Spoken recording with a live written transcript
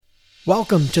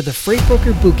Welcome to the Freight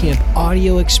Broker Bootcamp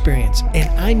audio experience, and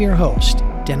I'm your host,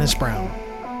 Dennis Brown.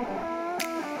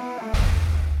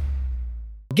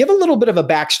 Give a little bit of a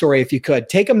backstory if you could.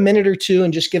 Take a minute or two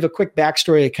and just give a quick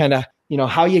backstory of kind of,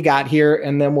 how you got here,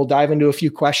 and then we'll dive into a few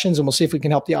questions and we'll see if we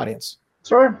can help the audience.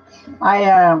 Sure.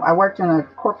 I worked in a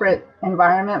corporate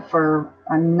environment for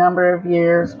a number of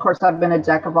years. Of course, I've been a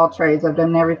jack of all trades. I've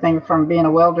done everything from being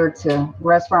a welder to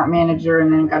restaurant manager,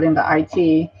 and then got into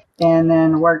IT, and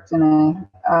then worked in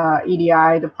a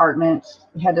EDI department,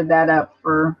 headed that up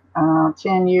for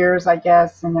 10 years, I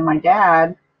guess. And then my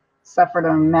dad suffered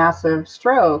a massive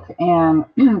stroke and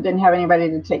didn't have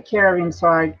anybody to take care of him. So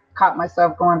I caught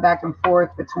myself going back and forth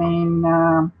between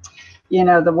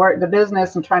the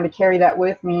business and trying to carry that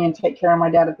with me and take care of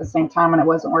my dad at the same time, and it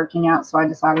wasn't working out. So I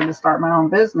decided to start my own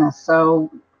business.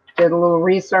 So did a little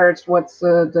research. What's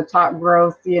the top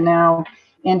growth,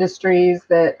 industries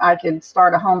that I could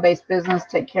start a home-based business,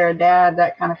 take care of dad,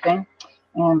 that kind of thing.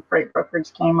 And freight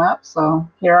brokerage came up. So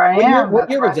here I am. What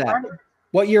year was that?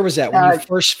 What year was that when you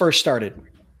first started?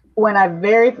 When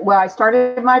I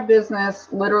started my business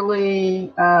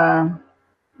literally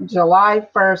July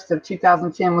 1st of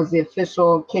 2010 was the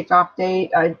official kickoff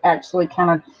date. I actually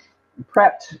kind of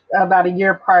prepped about a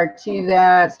year prior to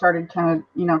that, started kind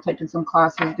of, taking some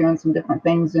classes, doing some different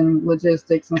things in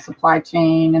logistics and supply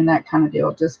chain and that kind of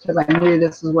deal, just because I knew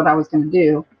this is what I was going to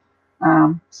do.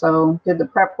 So did the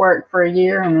prep work for a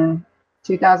year, and then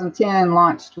 2010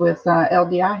 launched with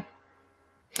LDI.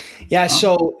 Yeah.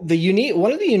 So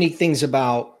one of the unique things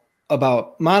about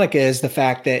Monica is the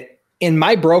fact that in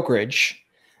my brokerage,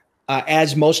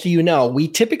 as most of you know, we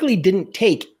typically didn't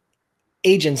take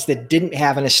agents that didn't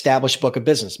have an established book of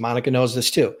business. Monica knows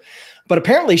this too. But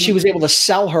apparently she was able to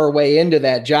sell her way into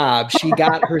that job. She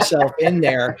got herself in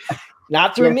there,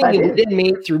 not through me. We didn't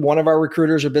meet, through one of our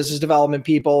recruiters or business development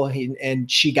people.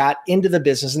 And she got into the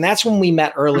business. And that's when we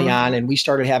met early on, and we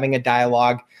started having a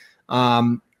dialogue.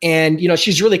 And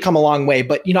she's really come a long way.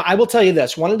 But, I will tell you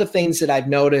this, one of the things that I've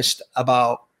noticed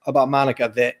about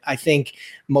Monica that I think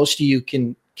most of you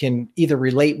can either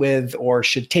relate with or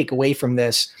should take away from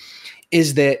this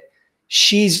is that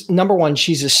she's, number one,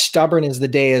 she's as stubborn as the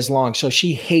day is long. So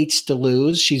she hates to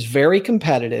lose. She's very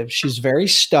competitive. She's very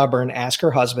stubborn. Ask her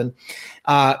husband.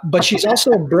 But she's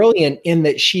also brilliant in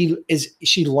that she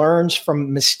learns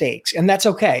from mistakes, and that's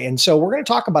okay. And so we're going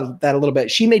to talk about that a little bit.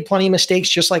 She made plenty of mistakes,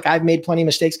 just like I've made plenty of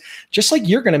mistakes, just like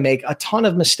you're going to make a ton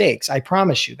of mistakes. I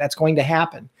promise you that's going to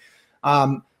happen.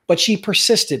 But she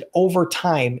persisted over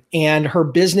time, and her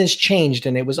business changed,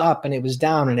 and it was up and it was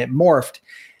down and it morphed.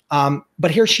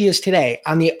 But here she is today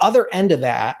on the other end of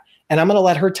that. And I'm going to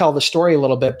let her tell the story a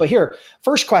little bit. But here,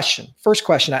 first question.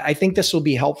 I think this will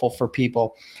be helpful for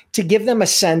people to give them a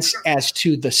sense as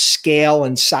to the scale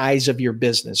and size of your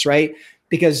business, right?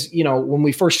 Because, when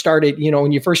we first started,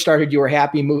 when you first started, you were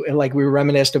happy. Like we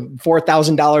reminisced of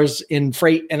 $4,000 in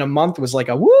freight in a month was like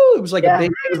a woo. It was like a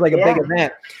big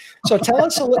event. So tell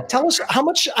us how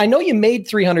much. I know you made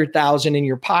 $300,000 in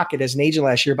your pocket as an agent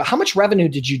last year, but how much revenue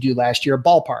did you do last year,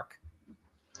 ballpark?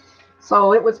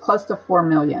 So it was close to 4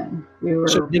 million. We were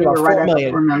right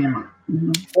at 4 million.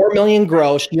 Mm-hmm. 4 million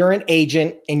gross. You're an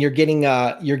agent, and you're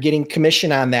getting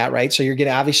commission on that, right? So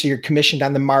you're commissioned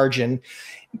on the margin.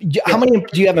 How many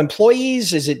do you have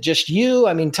employees? Is it just you?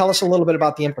 I mean, tell us a little bit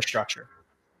about the infrastructure.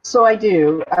 So I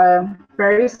do,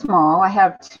 very small. I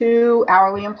have 2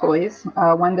 hourly employees,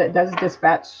 one that does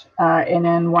dispatch, and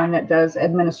then one that does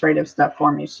administrative stuff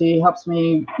for me. She helps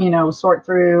me, sort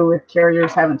through if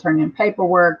carriers haven't turned in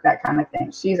paperwork, that kind of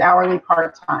thing. She's hourly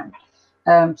part-time.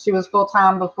 She was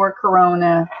full-time before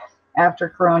Corona. After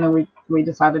Corona, we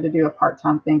decided to do a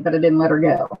part-time thing, but I didn't let her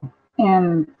go.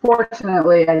 And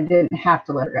fortunately, I didn't have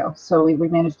to let her go. So we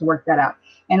managed to work that out.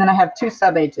 And then I have 2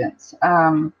 sub-agents.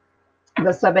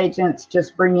 The sub-agents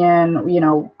just bring in,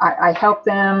 I help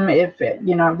them if,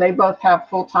 they both have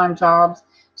full-time jobs.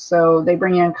 So they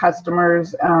bring in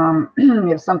customers.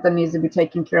 If something needs to be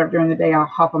taken care of during the day, I'll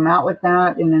help them out with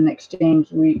that. And in exchange,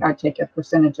 I take a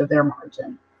percentage of their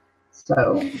margin.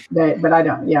 So, but I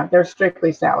don't, they're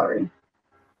strictly salary.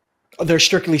 Oh, they're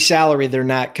strictly salary. They're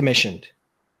not commissioned.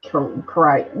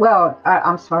 Correct. Well,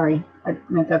 I'm sorry. I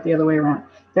meant that the other way around.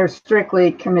 They're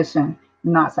strictly commission,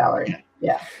 not salary.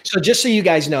 Yeah. So just so you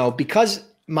guys know, because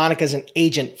Monica's an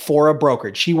agent for a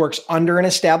brokerage, she works under an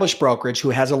established brokerage who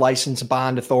has a license,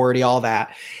 bond authority, all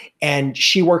that. And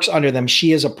she works under them.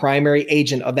 She is a primary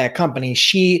agent of that company.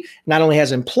 She not only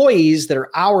has employees that are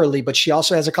hourly, but she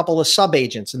also has a couple of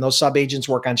sub-agents, and those sub-agents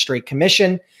work on straight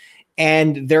commission.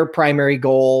 and their primary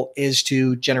goal is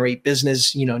to generate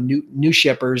business, new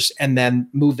shippers, and then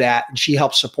move that. And she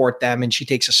helps support them, and she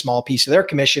takes a small piece of their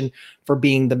commission for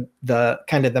being the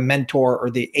kind of the mentor or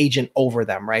the agent over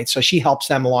them, right? So she helps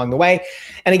them along the way.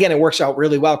 And again, it works out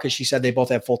really well because she said they both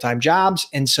have full-time jobs,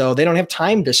 and so they don't have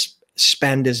time to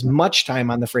spend as much time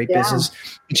on the freight business.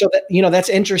 And so that's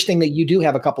interesting that you do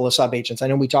have a couple of sub agents. I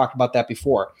know we talked about that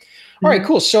before. All right,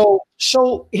 cool.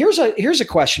 So here's a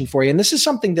question for you, and this is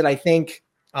something that I think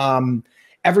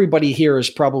everybody here is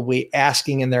probably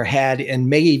asking in their head, and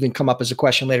may even come up as a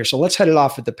question later. So let's head it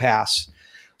off at the pass.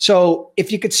 So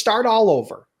if you could start all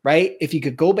over, right? If you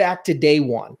could go back to day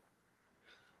one,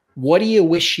 what do you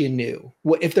wish you knew?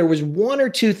 If there was one or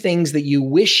two things that you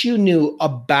wish you knew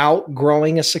about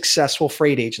growing a successful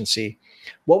freight agency,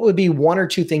 what would be one or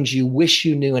two things you wish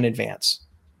you knew in advance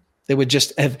that would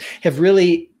just have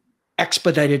really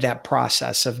expedited that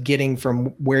process of getting from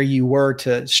where you were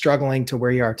to struggling to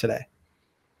where you are today?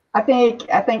 I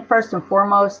think first and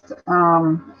foremost,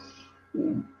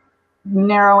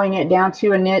 narrowing it down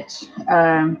to a niche,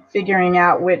 figuring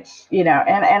out which, and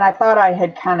I thought I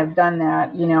had kind of done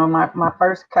that. My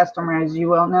first customer, as you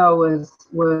well know,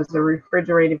 was a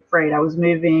refrigerated freight. I was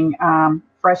moving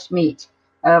fresh meat,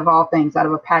 of all things, out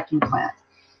of a packing plant.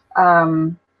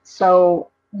 So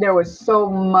there was so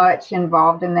much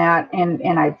involved in that,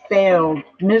 and I failed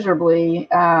miserably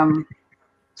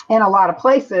in a lot of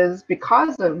places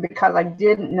because I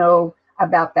didn't know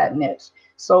about that niche.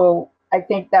 So I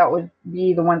think that would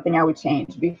be the one thing I would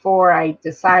change. Before I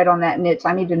decide on that niche,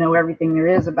 I need to know everything there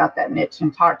is about that niche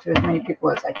and talk to as many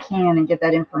people as I can and get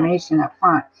that information up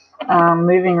front.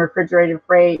 Moving refrigerated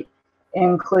freight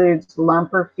includes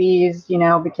lumper fees,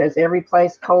 because every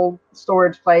cold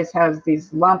storage place has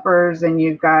these lumpers, and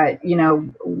you've got,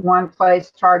 one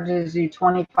place charges you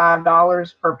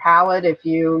 $25 per pallet if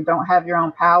you don't have your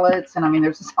own pallets. And I mean,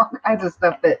 there's just all kinds of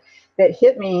stuff that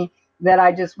hit me, that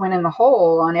I just went in the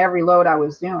hole on every load I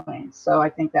was doing. So I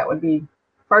think that would be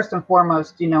first and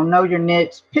foremost, know your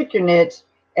niche, pick your niche,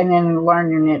 and then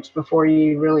learn your niche before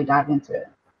you really dive into it.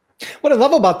 What I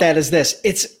love about that is this: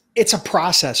 it's a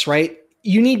process, right?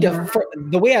 You need to,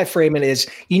 the way I frame it is,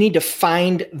 you need to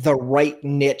find the right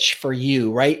niche for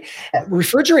you, right?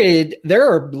 Refrigerated, there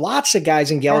are lots of guys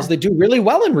and gals that do really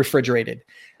well in refrigerated.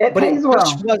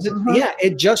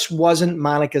 It just wasn't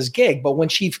Monica's gig. But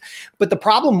but the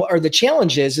problem or the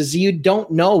challenge is you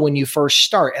don't know when you first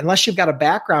start, unless you've got a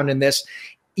background in this.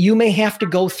 You may have to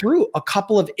go through a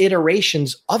couple of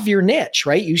iterations of your niche,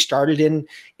 right? You started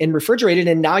in refrigerated,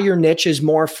 and now your niche is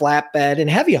more flatbed and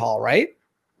heavy haul, right?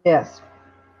 Yes.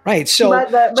 Right. So,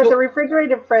 but the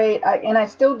refrigerated freight, and I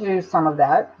still do some of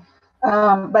that,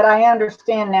 but I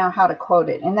understand now how to quote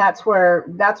it, and that's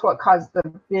what caused the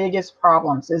biggest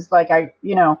problems. Is like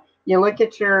you look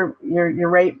at your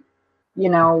rate,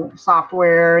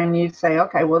 software, and you say,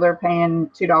 okay, well, they're paying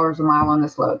 $2 a mile on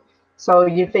this load, so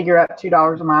you figure out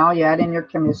 $2 a mile, you add in your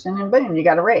commission, and boom, you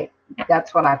got a rate.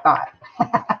 That's what I thought.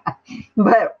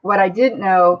 But what I didn't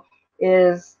know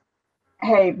is,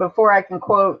 hey, before I can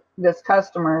quote this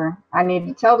customer, I need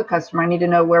to tell the customer, I need to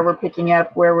know where we're picking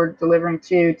up, where we're delivering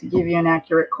to give you an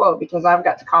accurate quote, because I've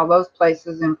got to call those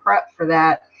places and prep for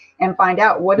that and find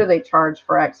out, what do they charge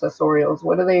for accessorials?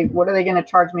 What are they going to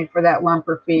charge me for that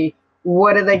lumper fee?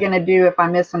 What are they going to do if I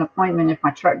miss an appointment, if my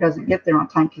truck doesn't get there on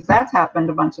time? Because that's happened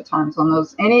a bunch of times on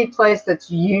those. Any place that's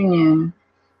union,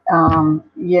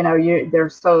 they're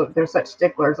such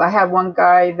sticklers. I had one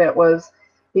guy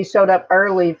he showed up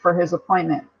early for his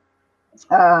appointment.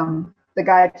 The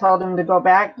guy told him to go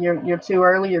back. You're too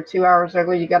early. You're 2 hours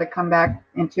early. You got to come back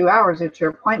in 2 hours. It's your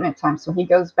appointment time. So he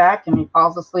goes back and he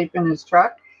falls asleep in his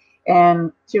truck.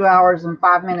 And 2 hours and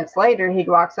 5 minutes later, he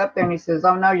walks up there and he says,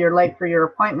 "Oh no, you're late for your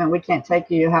appointment. We can't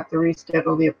take you. You have to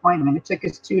reschedule the appointment." It took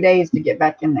us 2 days to get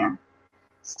back in there.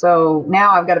 So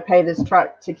now I've got to pay this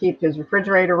truck to keep his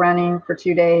refrigerator running for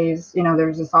 2 days.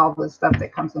 There's just all this stuff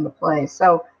that comes into play.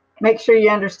 So make sure you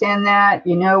understand that,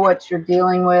 what you're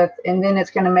dealing with, and then it's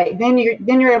going to then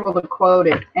you're able to quote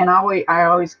it. And I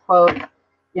always quote,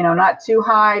 not too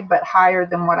high, but higher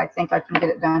than what I think I can get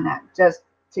it done at, just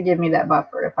to give me that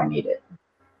buffer if I need it.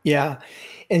 Yeah.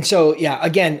 And so,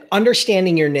 again,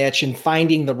 understanding your niche and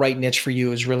finding the right niche for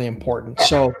you is really important.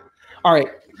 So, all right.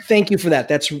 Thank you for that.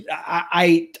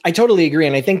 I totally agree.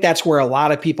 And I think that's where a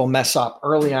lot of people mess up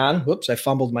early on. Whoops, I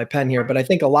fumbled my pen here, but I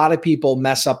think a lot of people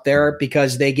mess up there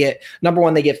because they get, number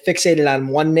one, they get fixated on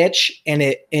one niche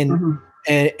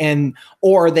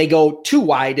or they go too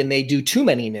wide and they do too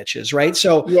many niches, right?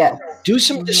 So do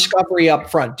some discovery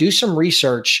up front, do some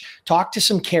research, talk to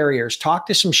some carriers, talk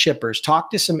to some shippers,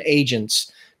 talk to some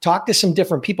agents, talk to some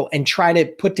different people and try to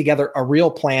put together a real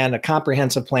plan, a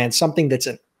comprehensive plan, something that's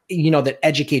that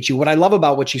educates you. What I love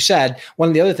about what you said, one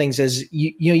of the other things is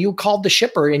you called the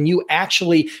shipper, and you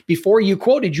actually, before you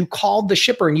quoted, you called the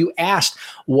shipper and you asked,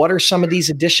 what are some of these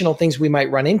additional things we might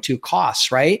run into,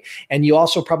 costs, right? And you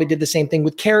also probably did the same thing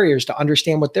with carriers to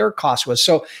understand what their cost was.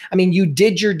 So, I mean, you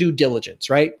did your due diligence,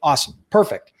 right? Awesome.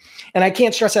 Perfect. And I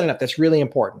can't stress that enough. That's really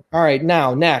important. All right.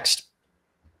 Now, next.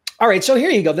 All right. So here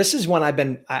you go. This is one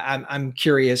I'm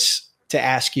curious to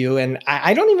ask you, and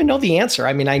I don't even know the answer.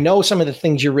 I mean, I know some of the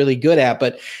things you're really good at,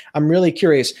 but I'm really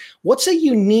curious. What's a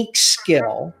unique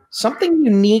skill, something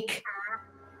unique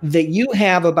that you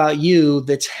have about you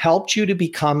that's helped you to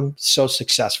become so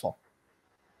successful?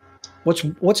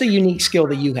 What's a unique skill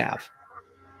that you have?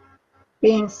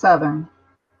 Being Southern.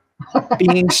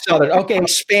 Being Southern. Okay,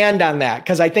 expand on that,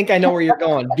 because I think I know where you're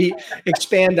going.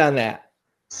 Expand on that.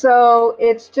 So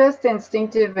it's just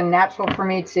instinctive and natural for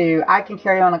me I can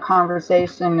carry on a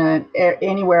conversation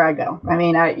anywhere I go. I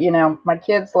mean, my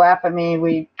kids laugh at me.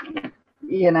 We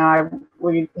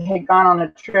had gone on a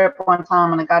trip one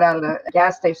time, and I got out of the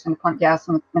gas station to pump gas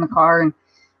in a car, and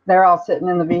they're all sitting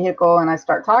in the vehicle, and I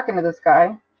start talking to this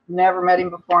guy. Never met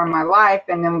him before in my life.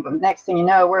 And then the next thing you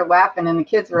know, we're laughing, and the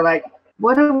kids were like,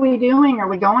 what are we doing? Are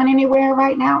we going anywhere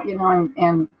right now?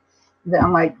 And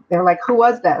I'm like, they're like, who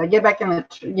was that? I get back in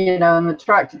the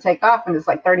truck to take off, and it's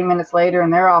like 30 minutes later,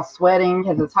 and they're all sweating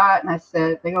because it's hot. And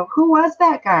they go, who was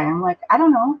that guy? I'm like, I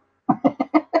don't know.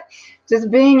 Just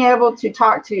being able to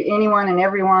talk to anyone and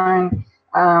everyone,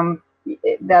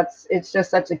 it's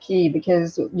just such a key,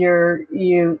 because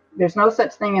there's no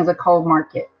such thing as a cold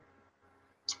market.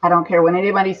 I don't care what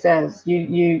anybody says.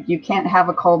 You can't have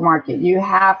a cold market. You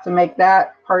have to make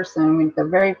that person, the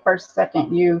very first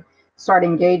second you start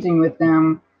engaging with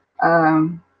them,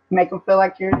 make them feel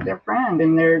like you're their friend,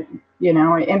 and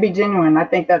and be genuine. I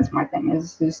think that's my thing,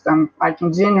 is just I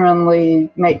can genuinely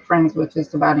make friends with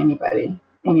just about anybody,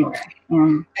 anywhere,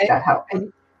 and that helps.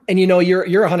 And you're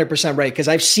 100% right, because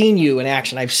I've seen you in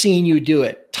action. I've seen you do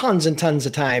it tons and tons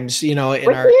of times. I got on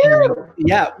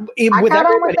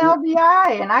with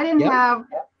LDI, and I didn't have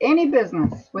any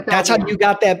business with LDI. That's how you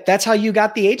got that. That's how you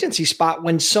got the agency spot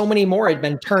when so many more had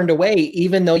been turned away,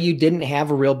 even though you didn't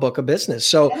have a real book of business.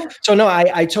 So no,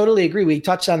 I totally agree. We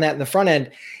touched on that in the front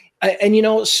end.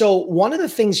 And so one of the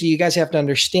things that you guys have to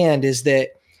understand is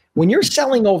that when you're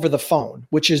selling over the phone,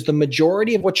 which is the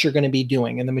majority of what you're going to be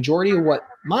doing, and the majority of what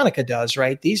Monica does,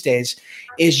 right, these days,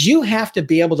 is you have to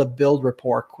be able to build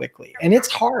rapport quickly. And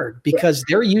it's hard because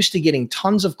they're used to getting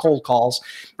tons of cold calls,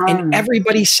 and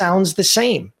everybody sounds the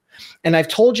same. And I've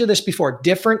told you this before,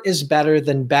 different is better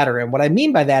than better. And what I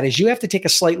mean by that is you have to take a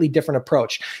slightly different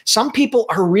approach. Some people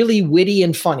are really witty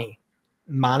and funny.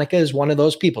 Monica is one of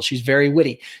those people. She's very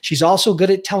witty. She's also good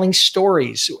at telling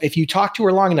stories. If you talk to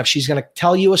her long enough, she's going to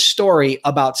tell you a story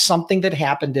about something that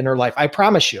happened in her life. I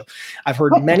promise you. I've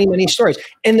heard many, many stories,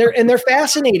 and they're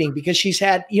fascinating, because she's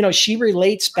had, she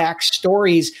relates back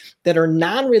stories that are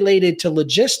non-related to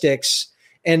logistics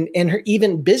and her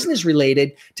even business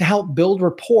related, to help build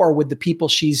rapport with the people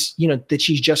that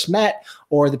she's just met,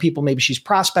 or the people maybe she's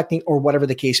prospecting, or whatever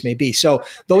the case may be. So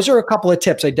those are a couple of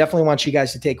tips I definitely want you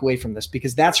guys to take away from this,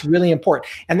 because that's really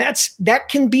important. And that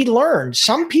can be learned.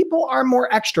 Some people are more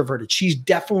extroverted. She's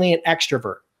definitely an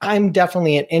extrovert. I'm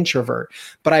definitely an introvert.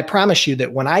 But I promise you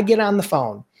that when I get on the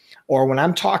phone, or when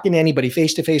I'm talking to anybody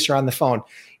face to face or on the phone,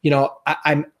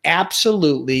 I'm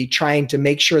absolutely trying to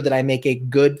make sure that I make a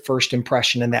good first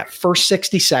impression in that first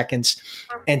 60 seconds.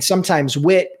 And sometimes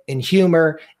wit and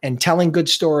humor and telling good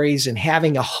stories and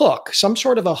having a hook, some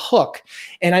sort of a hook.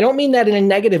 And I don't mean that in a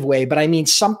negative way, but I mean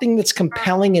something that's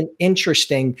compelling and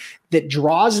interesting that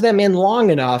draws them in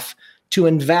long enough to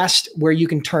invest, where you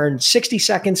can turn 60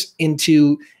 seconds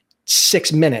into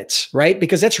 6 minutes, right?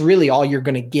 Because that's really all you're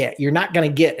going to get. You're not going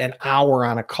to get an hour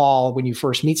on a call when you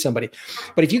first meet somebody.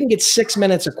 But if you can get 6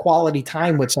 minutes of quality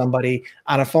time with somebody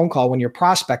on a phone call when you're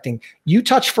prospecting, you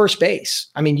touch first base.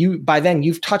 I mean, by then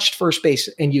you've touched first base,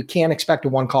 and you can't expect a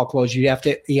one call close. You have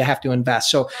to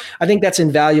invest. So I think that's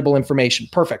invaluable information.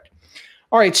 Perfect.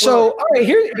 All right. So,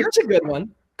 here's a good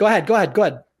one. Go ahead.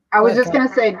 I was just going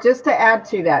to say, just to add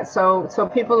to that. So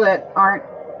people that aren't,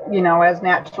 as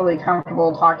naturally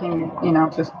comfortable talking,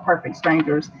 to perfect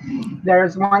strangers.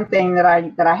 There's one thing that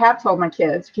I have told my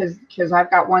kids, because I've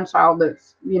got one child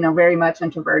that's, very much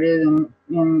introverted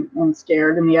and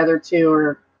scared, and the other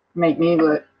two make me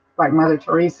look like Mother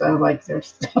Teresa, like they're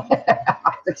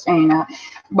off the chain.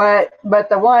 But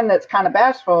the one that's kind of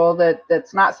bashful,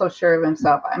 that's not so sure of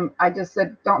himself, I just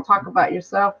said, don't talk about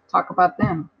yourself, talk about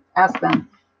them, ask them.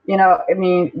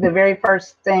 The very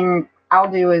first thing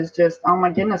I'll do is just, oh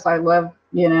my goodness, I love,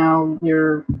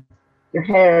 your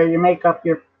hair, your makeup,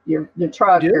 your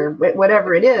truck, or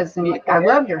whatever it is. And I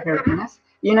love your hair, Dennis.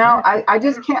 I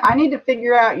just can't, I need to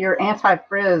figure out your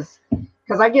anti-frizz,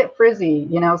 because I get frizzy,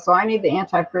 so I need the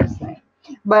anti-frizz thing.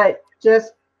 But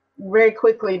just very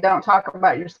quickly, don't talk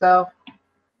about yourself.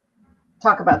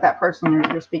 Talk about that person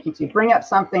you're speaking to. Bring up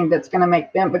something that's going to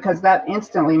make them, because that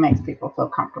instantly makes people feel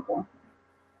comfortable.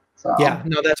 So yeah,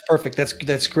 no, that's perfect.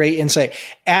 That's great insight.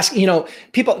 Ask,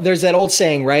 people, there's that old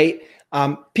saying, right?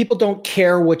 People don't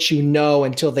care what you know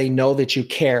until they know that you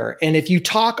care. And if you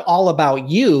talk all about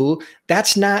you,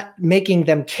 that's not making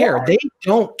them care. They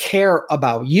don't care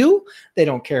about you. They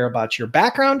don't care about your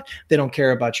background. They don't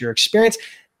care about your experience.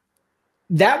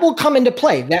 That will come into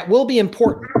play. That will be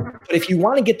important. But if you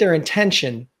want to get their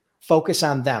attention, focus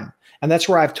on them. And that's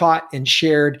where I've taught and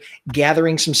shared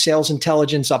gathering some sales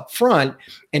intelligence up front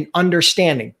and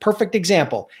understanding. Perfect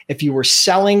example. If you were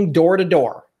selling door to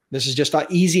door, this is just an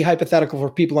easy hypothetical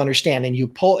for people to understand. And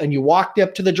you walked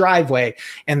up to the driveway,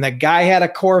 and the guy had a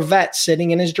Corvette sitting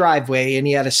in his driveway, and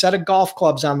he had a set of golf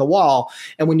clubs on the wall.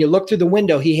 And when you look through the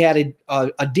window, he had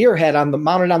a deer head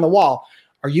mounted on the wall.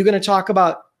 Are you going to talk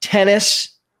about tennis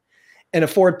and a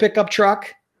Ford pickup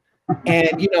truck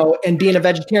and being a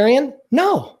vegetarian?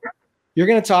 No. You're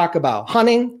going to talk about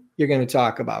hunting. You're going to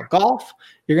talk about golf.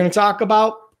 You're going to talk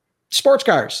about sports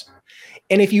cars.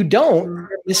 And if you don't,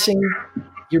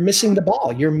 you're missing the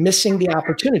ball. You're missing the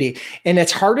opportunity. And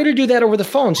it's harder to do that over the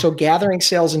phone. So gathering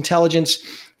sales intelligence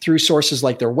through sources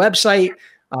like their website,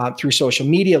 through social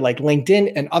media like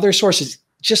LinkedIn and other sources,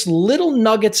 just little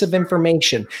nuggets of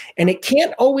information. And it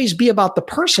can't always be about the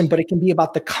person, but it can be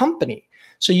about the company.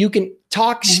 So you can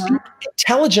speak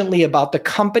intelligently about the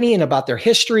company and about their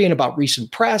history and about recent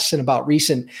press and about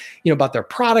about their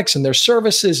products and their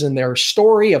services and their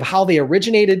story of how they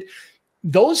originated.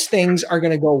 Those things are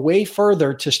going to go way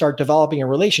further to start developing a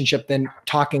relationship than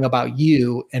talking about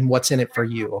you and what's in it for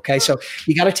you. Okay. So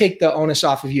you got to take the onus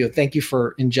off of you. Thank you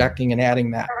for injecting and adding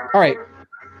that. All right.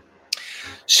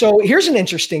 So here's an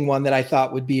interesting one that I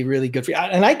thought would be really good for you.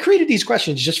 And I created these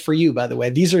questions just for you, by the way.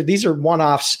 These are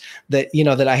one-offs that,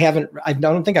 that I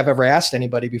don't think I've ever asked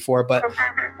anybody before, but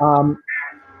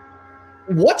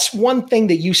what's one thing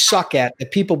that you suck at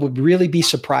that people would really be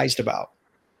surprised about?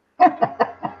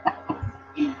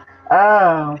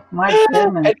 Oh, my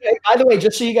goodness. And by the way,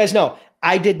 just so you guys know,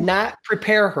 I did not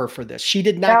prepare her for this. She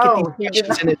did not get these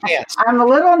questions in advance. I'm a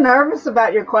little nervous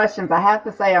about your questions. I have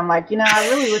to say, I'm like, I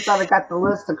really wish I got the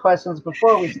list of questions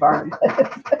before we started.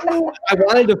 I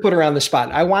wanted to put her on the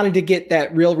spot. I wanted to get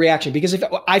that real reaction, because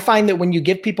I find that when you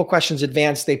give people questions in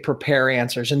advance, they prepare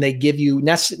answers and they give you,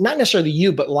 not necessarily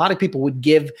you, but a lot of people would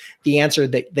give the answer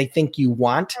that they think you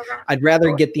want. I'd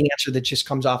rather get the answer that just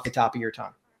comes off the top of your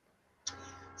tongue.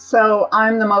 So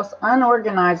I'm the most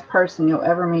unorganized person you'll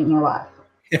ever meet in your life.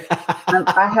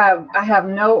 I have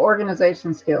no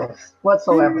organization skills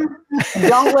whatsoever.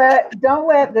 Don't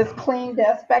let this clean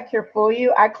desk back here fool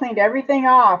you. I cleaned everything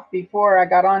off before I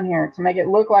got on here to make it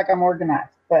look like I'm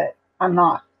organized, but I'm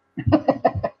not.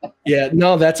 Yeah,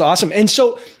 no, that's awesome. And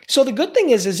so the good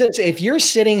thing is if you're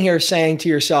sitting here saying to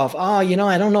yourself, oh,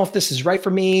 I don't know if this is right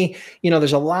for me.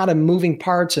 There's a lot of moving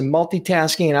parts and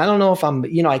multitasking, and I don't know if I'm,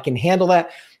 I can handle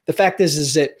that. The fact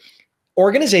is that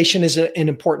organization is an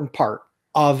important part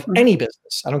of any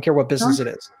business. I don't care what business it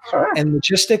is. Sure. And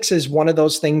logistics is one of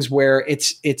those things where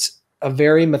it's a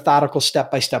very methodical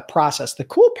step-by-step process. The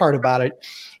cool part about it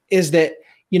is that,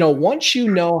 once you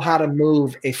know how to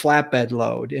move a flatbed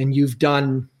load and you've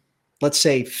done, let's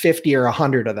say 50 or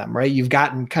 100 of them, right? You've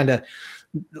gotten kind of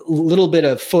a little bit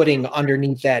of footing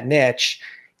underneath that niche.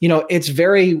 It's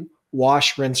very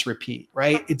wash, rinse, repeat,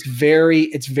 right? It's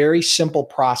very simple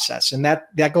process. And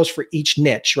that goes for each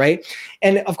niche, right?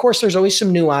 And of course, there's always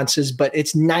some nuances, but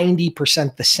it's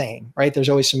 90% the same, right? There's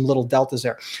always some little deltas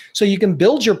there. So you can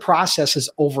build your processes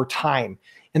over time.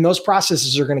 And those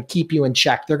processes are going to keep you in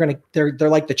check. They're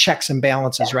like the checks and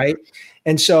balances, right?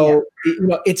 And so,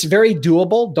 it's very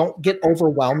doable. Don't get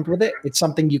overwhelmed with it. It's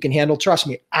something you can handle. Trust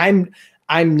me, I'm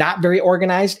not very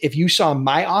organized. If you saw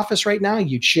my office right now,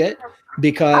 you'd shit.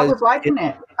 Because I was liking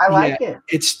it. I like it.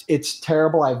 It's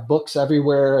terrible. I have books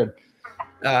everywhere. And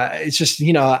it's just,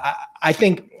 I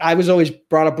think I was always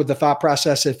brought up with the thought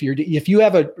process. If you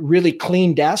have a really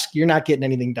clean desk, you're not getting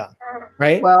anything done.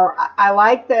 Right. Well, I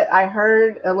like that. I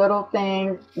heard a little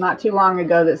thing not too long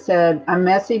ago that said a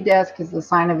messy desk is the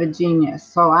sign of a genius.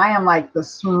 So I am like the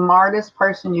smartest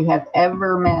person you have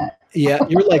ever met. Yeah.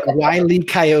 You're like Wile E.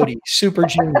 Coyote, super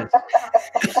genius.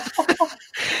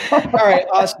 All right.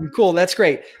 Awesome. Cool. That's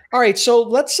great. All right. So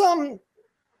let's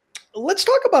let's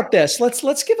talk about this.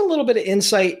 Let's give a little bit of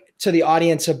insight to the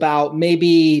audience about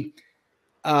maybe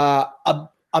a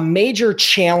major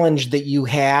challenge that you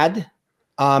had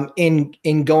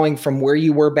in going from where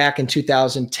you were back in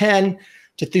 2010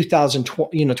 to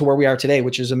 2020, to where we are today,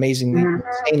 which is amazingly,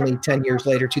 insanely 10 years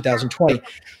later, 2020.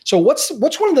 So what's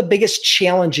one of the biggest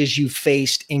challenges you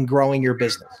faced in growing your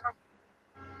business?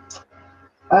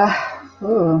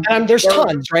 There's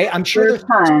tons, right? I'm sure there's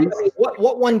tons.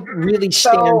 What one really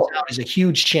stands out as a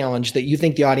huge challenge that you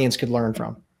think the audience could learn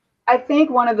from? I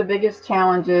think one of the biggest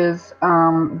challenges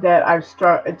that I've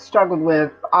struggled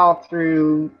with all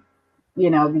through,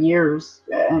 the years,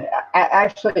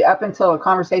 actually up until a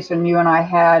conversation you and I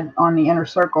had on the inner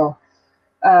circle,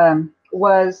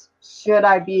 was should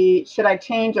I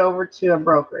change over to a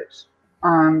brokerage?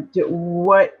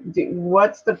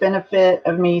 What's the benefit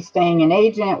of me staying an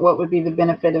agent? What would be the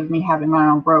benefit of me having my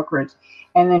own brokerage?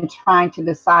 And then trying to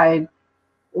decide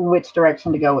which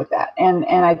direction to go with that. And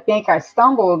I think I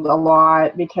stumbled a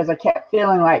lot because I kept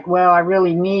feeling like, well, I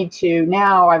really need to.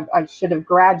 Now I should have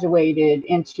graduated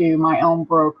into my own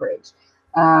brokerage.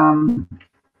 And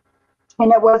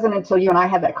it wasn't until you and I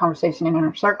had that conversation in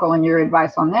Inner Circle and your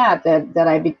advice on that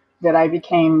I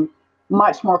became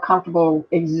much more comfortable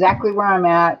exactly where I'm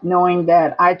at, knowing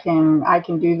that I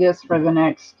can do this for the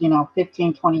next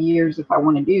 15, 20 years if I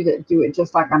want to do it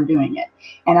just like I'm doing it.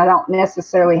 And I don't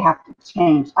necessarily have to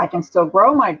change. I can still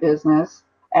grow my business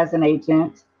as an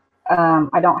agent.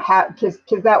 I don't have,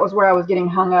 because that was where I was getting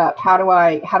hung up. How do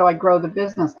I grow the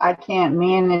business? I can't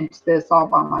manage this all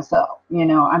by myself.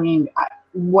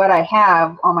 What I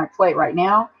have on my plate right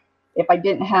now, if I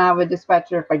didn't have a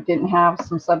dispatcher, if I didn't have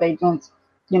some sub agents,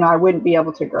 I wouldn't be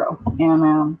able to grow.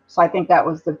 And so I think that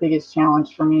was the biggest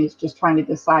challenge for me, is just trying to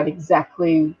decide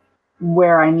exactly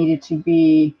where I needed to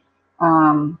be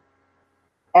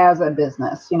as a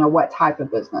business, what type of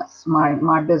business,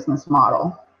 my business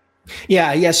model.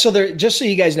 Yeah. So just so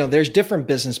you guys know, there's different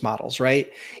business models, right?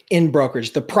 In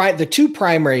brokerage, the two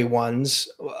primary ones,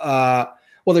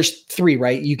 well, there's three,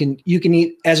 right? You can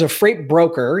as a freight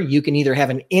broker, you can either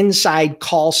have an inside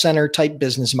call center type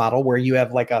business model where you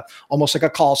have almost like a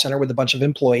call center with a bunch of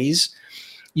employees.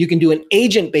 You can do an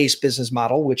agent-based business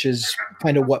model, which is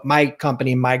kind of what my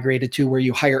company migrated to, where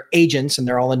you hire agents and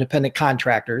they're all independent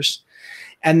contractors.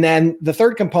 And then the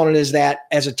third component is that,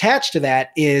 as attached to that,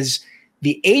 is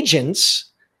the agents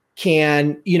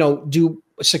can,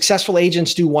 successful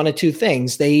agents do one of two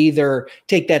things. They either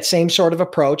take that same sort of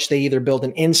approach. They either build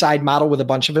an inside model with a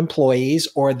bunch of employees,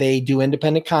 or they do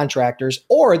independent contractors,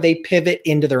 or they pivot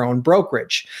into their own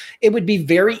brokerage. It would be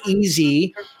very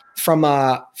easy from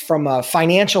a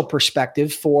financial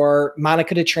perspective for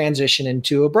Monica to transition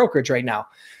into a brokerage right now.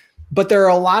 But there are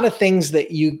a lot of things that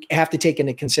you have to take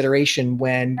into consideration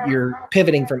when you're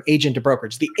pivoting from agent to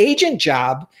brokerage. The agent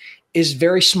job is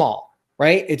very small,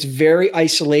 right? It's very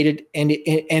isolated, and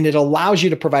it allows you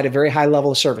to provide a very high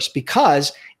level of service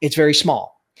because it's very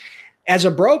small. As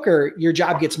a broker, your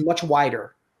job gets much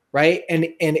wider, right? And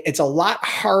it's a lot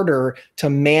harder to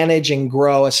manage and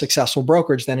grow a successful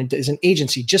brokerage than it is an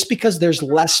agency, just because there's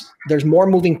more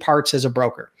moving parts as a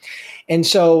broker. And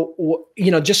so,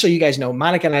 just so you guys know,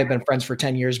 Monica and I have been friends for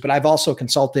 10 years, but I've also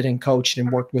consulted and coached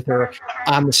and worked with her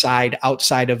on the side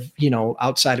outside of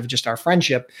just our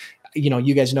friendship.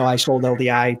 You guys know I sold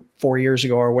LDI 4 years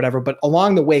ago or whatever, but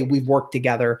along the way we've worked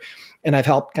together and I've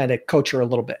helped kind of coach her a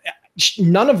little bit.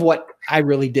 None of what I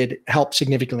really did helped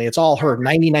significantly. It's all her.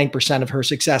 99% of her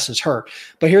success is her.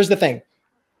 But here's the thing.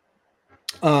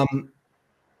 I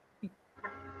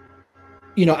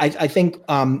think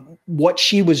what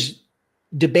she was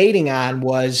debating on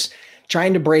was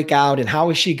trying to break out and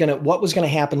what was going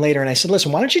to happen later. And I said,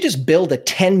 listen, why don't you just build a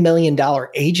 $10 million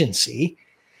agency,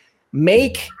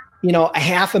 make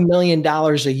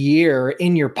 $500,000 a year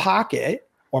in your pocket,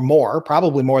 or more,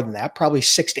 probably more than that, probably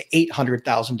 $600,000 to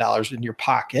 $800,000 in your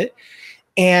pocket,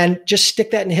 and just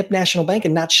stick that in Hip National Bank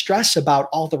and not stress about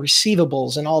all the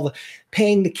receivables and all the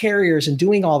paying the carriers and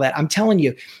doing all that. I'm telling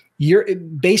you, you're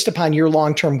based upon your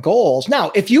long-term goals.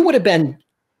 Now, if you would have been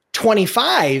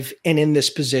 25 and in this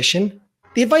position,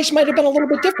 the advice might have been a little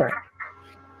bit different.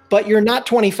 But you're not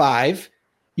 25.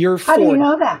 You're 40. How do you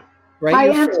know that? Right? I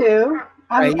am too.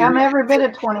 I'm every bit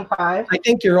of 25. I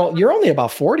think you're only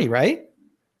about 40, right?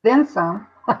 Then some.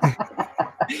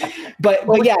 But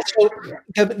yeah, so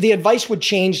the advice would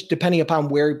change depending upon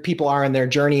where people are in their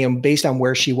journey, and based on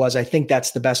where she was, I think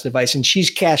that's the best advice. And she's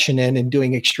cashing in and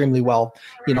doing extremely well,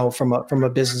 from a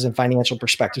business and financial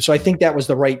perspective. So I think that was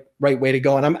the right way to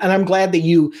go. And I'm glad that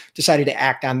you decided to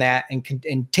act on that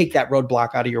and take that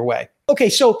roadblock out of your way. Okay,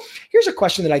 so here's a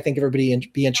question that I think everybody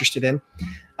be interested in.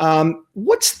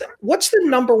 What's the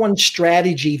number one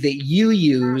strategy that you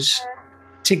use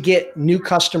to get new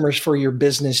customers for your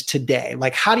business today?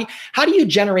 Like, how do you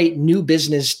generate new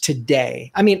business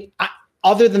today? I mean,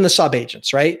 other than the sub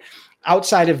agents, right?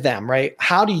 Outside of them, right?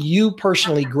 How do you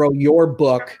personally grow your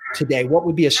book today? What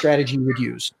would be a strategy you would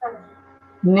use?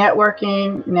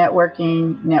 Networking,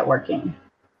 networking, networking.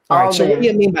 All right. So what do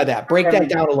you mean by that? Break that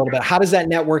down a little bit. How does that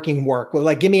networking work? Well,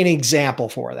 like, give me an example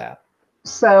for that.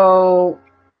 So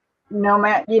no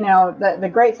matter, the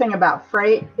great thing about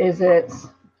freight is it's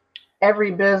every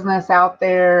business out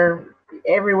there,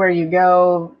 everywhere you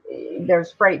go,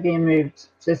 there's freight being moved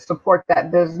to support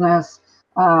that business.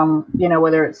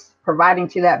 Whether it's providing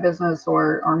to that business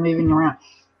or moving around,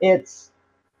 it's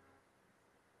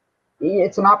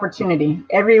an opportunity.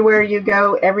 Everywhere you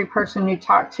go, every person you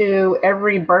talk to,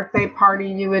 every birthday party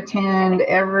you attend,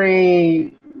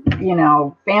 every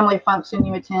family function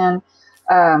you attend.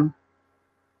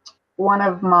 One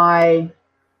of my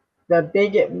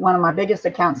biggest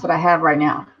accounts that I have right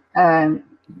now.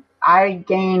 I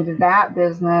gained that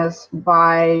business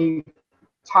by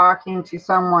talking to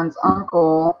someone's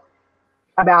uncle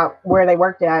about where they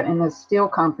worked at in this steel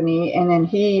company, and then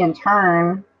he in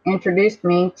turn introduced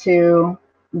me to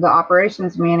the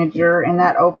operations manager, and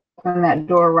that opened that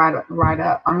door right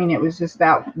up. I mean, it was just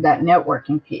that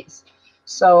networking piece.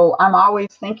 So I'm always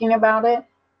thinking about it,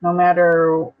 no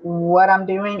matter what I'm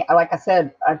doing. Like I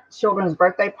said, a children's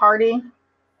birthday party.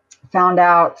 Found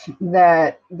out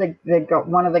that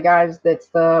one of the guys that's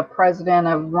the president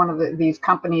of one of these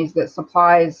companies that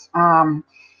supplies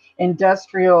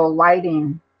industrial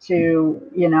lighting to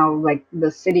like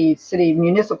the city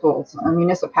municipalities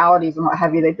and what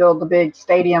have you. They build the big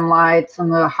stadium lights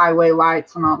and the highway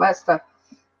lights and all that stuff.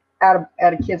 At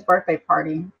a kid's birthday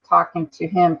party, talking to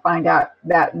him, find out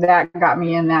that got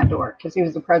me in that door because he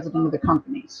was the president of the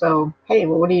company. So, hey,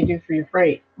 well, what do you do for your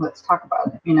freight? Let's talk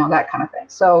about it. That kind of thing.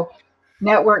 So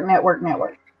network.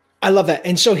 I love that.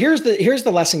 And so here's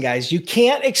the lesson, guys. You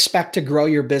can't expect to grow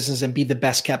your business and be the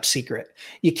best kept secret.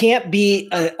 You can't be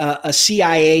a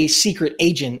CIA secret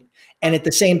agent and at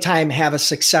the same time have a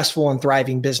successful and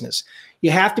thriving business.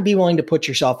 You have to be willing to put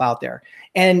yourself out there.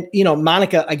 And,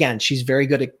 Monica, again, she's very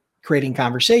good at creating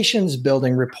conversations,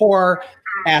 building rapport,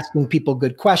 asking people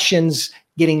good questions,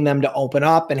 getting them to open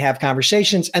up and have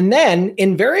conversations. And then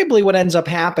invariably what ends up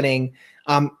happening,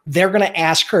 they're going to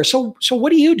ask her, so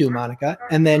what do you do, Monica?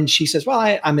 And then she says,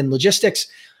 well, I'm in logistics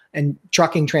and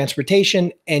trucking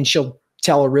transportation. And she'll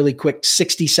tell a really quick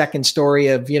 60-second story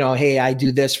of, hey, I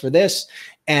do this for this.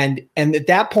 And at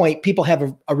that point, people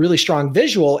have a really strong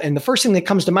visual. And the first thing that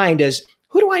comes to mind is,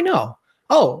 who do I know?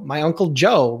 Oh, my Uncle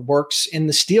Joe works in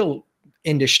the steel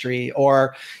industry,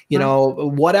 or,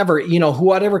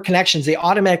 whatever connections, they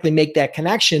automatically make that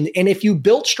connection. And if you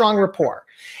build strong rapport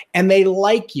and they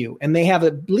like you and they have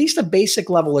at least a basic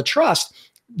level of trust,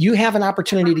 you have an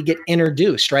opportunity to get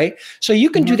introduced, right? So you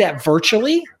can do that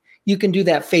virtually. You can do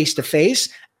that face-to-face.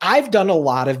 I've done a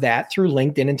lot of that through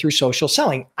LinkedIn and through social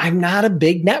selling. I'm not a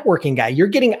big networking guy. You're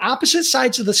getting opposite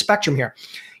sides of the spectrum here.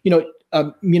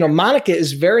 Monica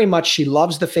is very much, she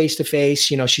loves the face-to-face,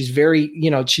 she's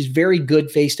very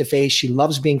good face-to-face. She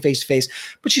loves being face-to-face,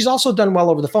 but she's also done well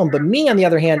over the phone. But me, on the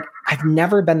other hand, I've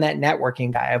never been that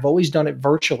networking guy. I've always done it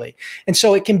virtually. And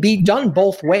so it can be done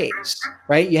both ways,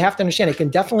 right? You have to understand it can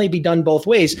definitely be done both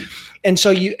ways. And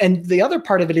so and the other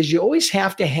part of it is you always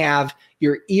have to have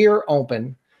your ear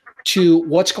open to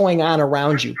what's going on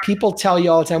around you. People tell you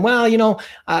all the time, well,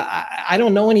 I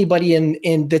don't know anybody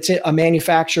in that's a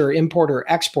manufacturer, importer,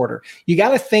 exporter. You got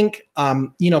to think,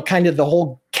 kind of the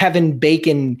whole Kevin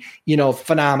Bacon,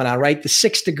 phenomenon, right? The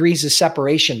 6 degrees of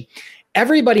separation.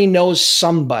 Everybody knows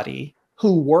somebody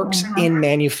who works in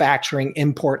manufacturing,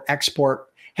 import, export,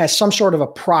 has some sort of a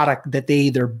product that they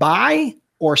either buy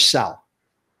or sell.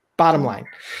 Bottom line,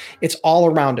 it's all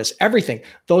around us. Everything,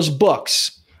 those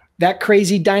books, that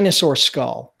crazy dinosaur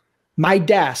skull, my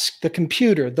desk, the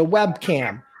computer, the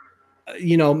webcam,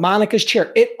 Monica's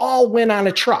chair, it all went on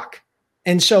a truck.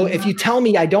 And so if you tell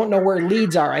me I don't know where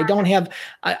leads are, I don't have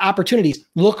opportunities,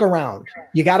 look around.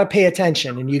 You got to pay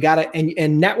attention, and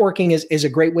and networking is a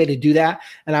great way to do that.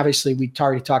 And obviously we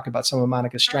already talked about some of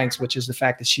Monica's strengths, which is the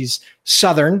fact that she's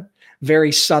Southern,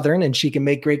 very Southern, and she can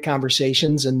make great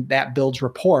conversations, and that builds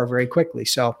rapport very quickly.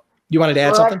 So you wanted to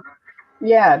add something?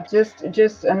 Yeah,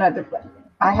 just another.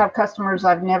 I have customers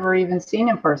I've never even seen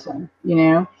in person,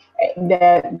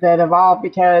 that evolve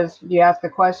because you ask a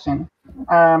question.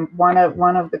 One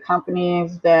of the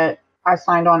companies that I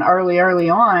signed on early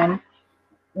on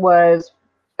was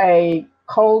a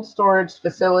cold storage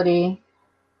facility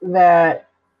that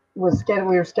we were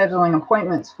scheduling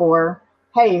appointments for,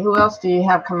 hey, who else do you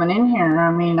have coming in here?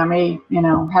 I mean, I may,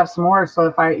 have some more.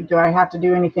 So do I have to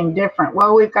do anything different?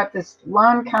 Well, we've got this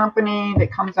one company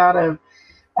that comes out of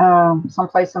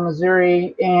someplace in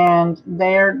Missouri, and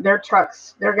their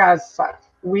trucks, their guys suck.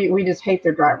 We just hate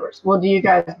their drivers. Well, do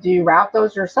you route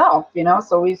those yourself?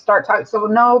 So we start talking. So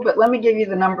no, but let me give you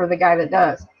the number of the guy that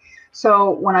does.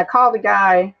 So when I call the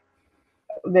guy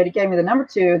that he gave me the number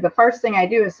to, the first thing I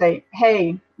do is say,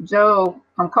 hey, Joe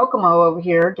from Kokomo over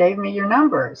here gave me your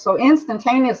number. So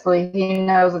instantaneously, he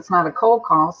knows it's not a cold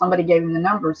call. Somebody gave him the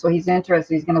number. So he's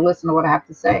interested. He's going to listen to what I have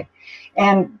to say.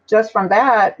 And just from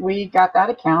that, we got that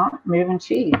account moving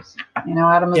cheese,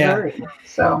 out of Missouri. Yeah.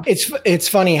 So it's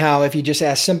funny how if you just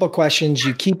ask simple questions,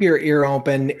 you keep your ear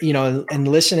open, and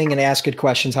listening and ask good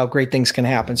questions, how great things can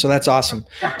happen. So that's awesome.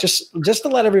 Yeah. Just to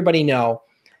let everybody know,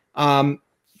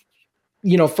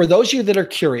 for those of you that are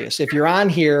curious, if you're on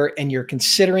here and you're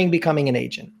considering becoming an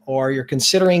agent or you're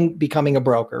considering becoming a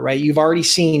broker, right? You've already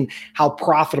seen how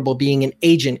profitable being an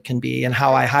agent can be and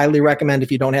how I highly recommend,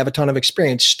 if you don't have a ton of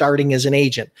experience, starting as an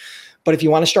agent. But if you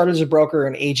want to start as a broker or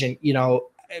an agent,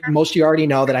 most of you already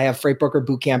know that I have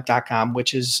freightbrokerbootcamp.com,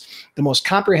 which is the most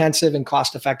comprehensive and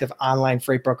cost-effective online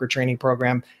freight broker training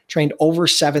program. Trained over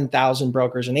 7,000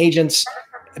 brokers and agents.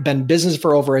 Been in business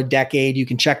for over a decade. You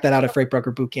can check that out at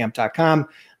freightbrokerbootcamp.com.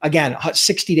 Again,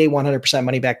 60-day, 100%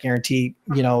 money back guarantee.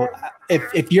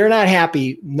 If you're not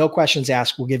happy, no questions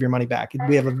asked, we'll give your money back.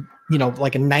 We have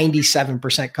like a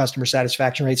 97% customer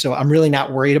satisfaction rate. So I'm really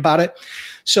not worried about it.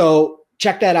 So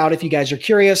check that out if you guys are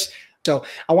curious. So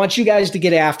I want you guys to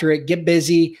get after it, get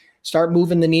busy, start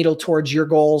moving the needle towards your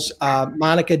goals.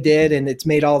 Monica did, and it's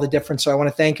made all the difference. So I want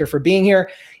to thank her for being here.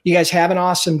 You guys have an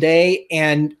awesome day,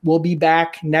 and we'll be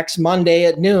back next Monday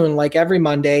at noon, like every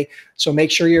Monday. So make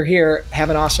sure you're here.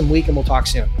 Have an awesome week, and we'll talk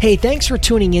soon. Hey, thanks for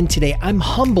tuning in today. I'm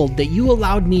humbled that you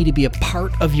allowed me to be a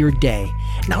part of your day.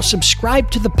 Now subscribe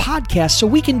to the podcast so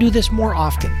we can do this more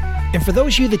often. And for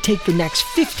those of you that take the next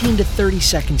 15 to 30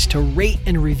 seconds to rate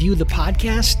and review the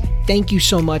podcast, thank you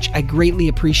so much. I greatly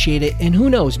appreciate it. And who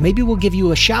knows, maybe we'll give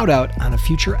you a shout out on a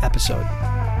future episode.